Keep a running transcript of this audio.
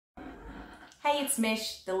Hey, it's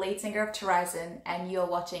Mish, the lead singer of Horizon, and you're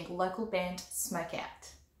watching local band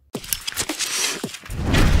Smokeout.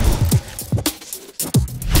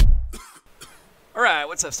 Alright,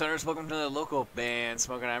 what's up, stoners? Welcome to the local band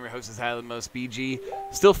Smokeout. I'm your host, Tyler Most BG.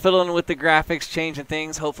 Still fiddling with the graphics, changing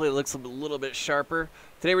things. Hopefully it looks a little bit sharper.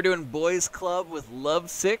 Today we're doing Boysclub with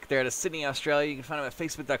Lovesick. They're out of Sydney, Australia. You can find them at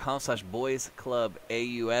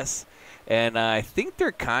facebook.com/boysclubaus. And I think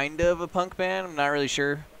they're kind of a punk band. I'm not really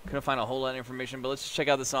sure. Couldn't find a whole lot of information, but let's just check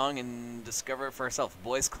out the song and discover it for ourselves.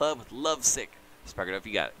 Boysclub with Lovesick. Spark it up if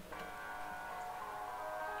you got it.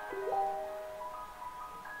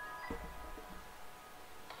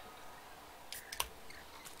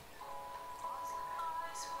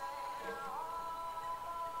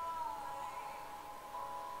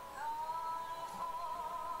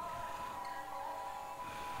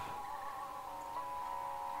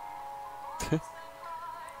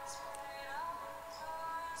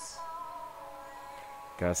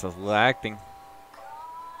 Got ourselves a little acting.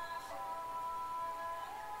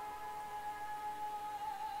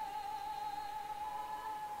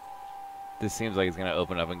 This seems like it's gonna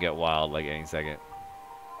open up and get wild like any second.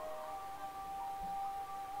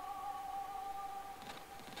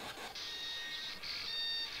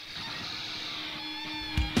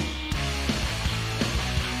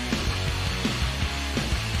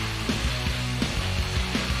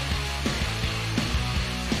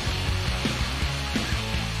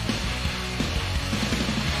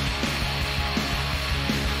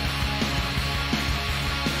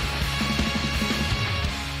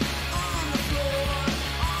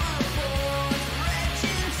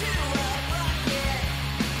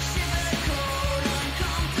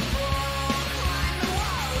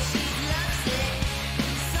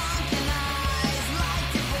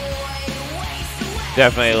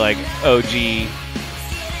 Definitely like OG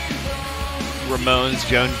Ramones,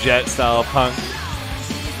 Joan Jett style punk.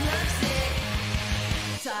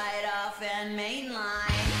 Tied off and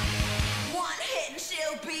mainline. One hit and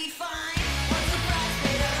she'll be fine. What's the price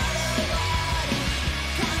paid? Her little body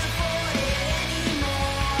can't afford it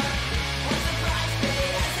anymore. What's the price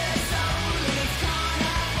paid? As her soul leaves, can't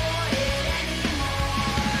afford it anymore.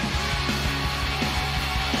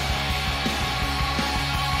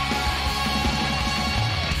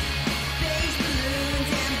 Beige balloons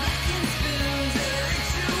and blackened spoons, a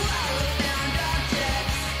ritual of found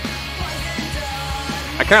objects. Poison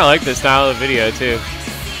dog. I kind of like the style of the video too.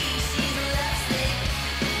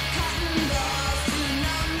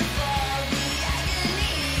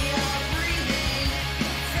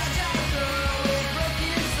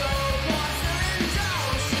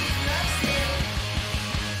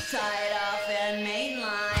 Tied off and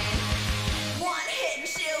mainline. One hit and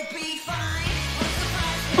she'll be fine. What's the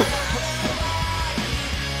price for her little body?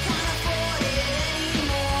 Can't afford it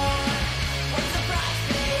anymore. What's the price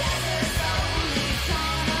paid as her soul leaves?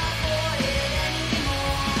 Can't afford it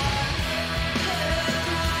anymore.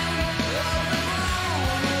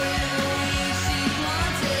 Overgrown with weeds she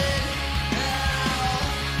planted.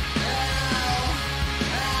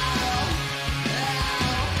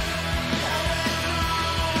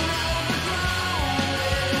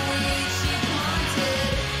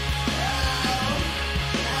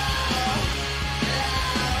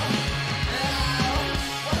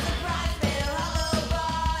 What's the price paid her hollow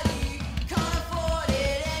body? Can't afford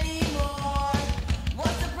it anymore.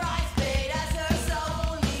 What's the price paid as her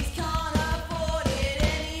soul leaves? Can't afford it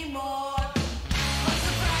anymore. What's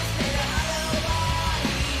the price paid her hollow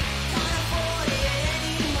body? Can't afford it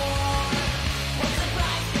anymore. What's the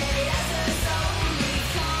price paid as her soul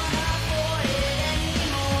leaves? Can't afford it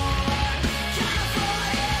anymore. Can't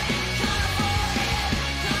afford it. Can't afford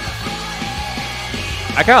it. Can't afford it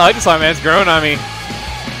anymore. I kind of like this song, man. It's growing on me.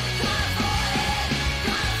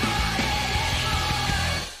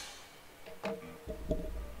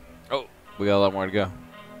 Oh, we got a lot more to go.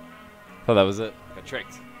 Thought that was it. Got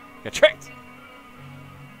tricked. Got tricked.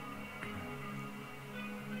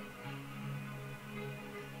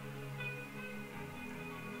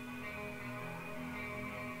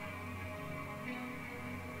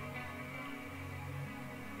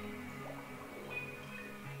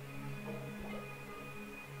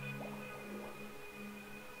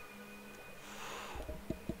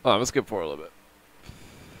 Oh, let's skip forward a little bit.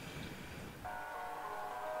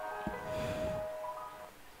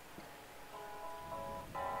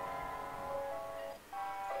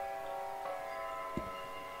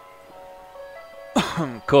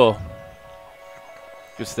 Cool.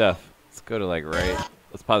 Good stuff. Let's go to like right.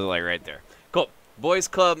 Let's pause it like right there. Cool.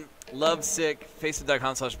 Boysclub. Lovesick,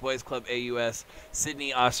 Facebook.com/BoysClubAUS,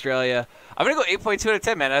 Sydney, Australia. I'm going to go 8.2 out of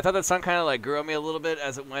 10, man. I thought that song kind of like grew on me a little bit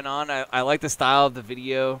as it went on. I like the style of the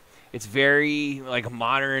video. It's very like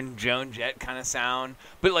modern Joan Jett kind of sound,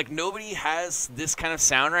 but like nobody has this kind of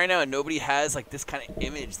sound right now, and nobody has like this kind of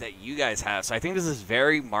image that you guys have. So I think this is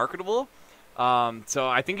very marketable. So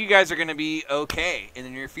I think you guys are going to be okay in the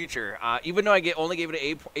near future. Even though I only gave it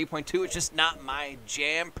an 8.2, it's just not my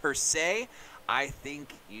jam per se. I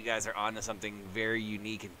think you guys are onto something very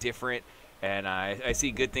unique and different, and I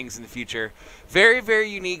see good things in the future. Very, very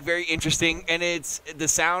unique, very interesting, and the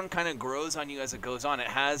sound kind of grows on you as it goes on. It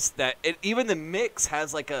has that. Even the mix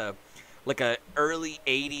has like a early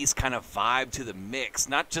 80s kind of vibe to the mix.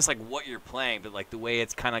 Not just like what you're playing, but like the way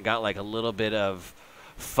it's kind of got like a little bit of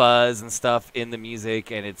fuzz and stuff in the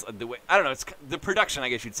music, and it's the way, I don't know, it's the production, I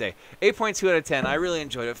guess you'd say. 8.2 out of 10. I really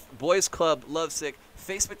enjoyed it. Boys Club, Lovesick,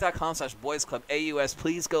 Facebook.com/BoysClubAUS.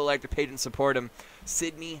 Please go like their page and support them.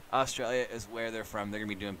 Sydney, Australia is where they're from. They're going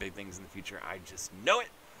to be doing big things in the future. I just know it.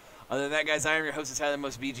 Other than that, guys, I am your host, Tyler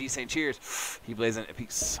Most BG, saying cheers. He blazing it.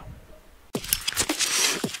 Peace.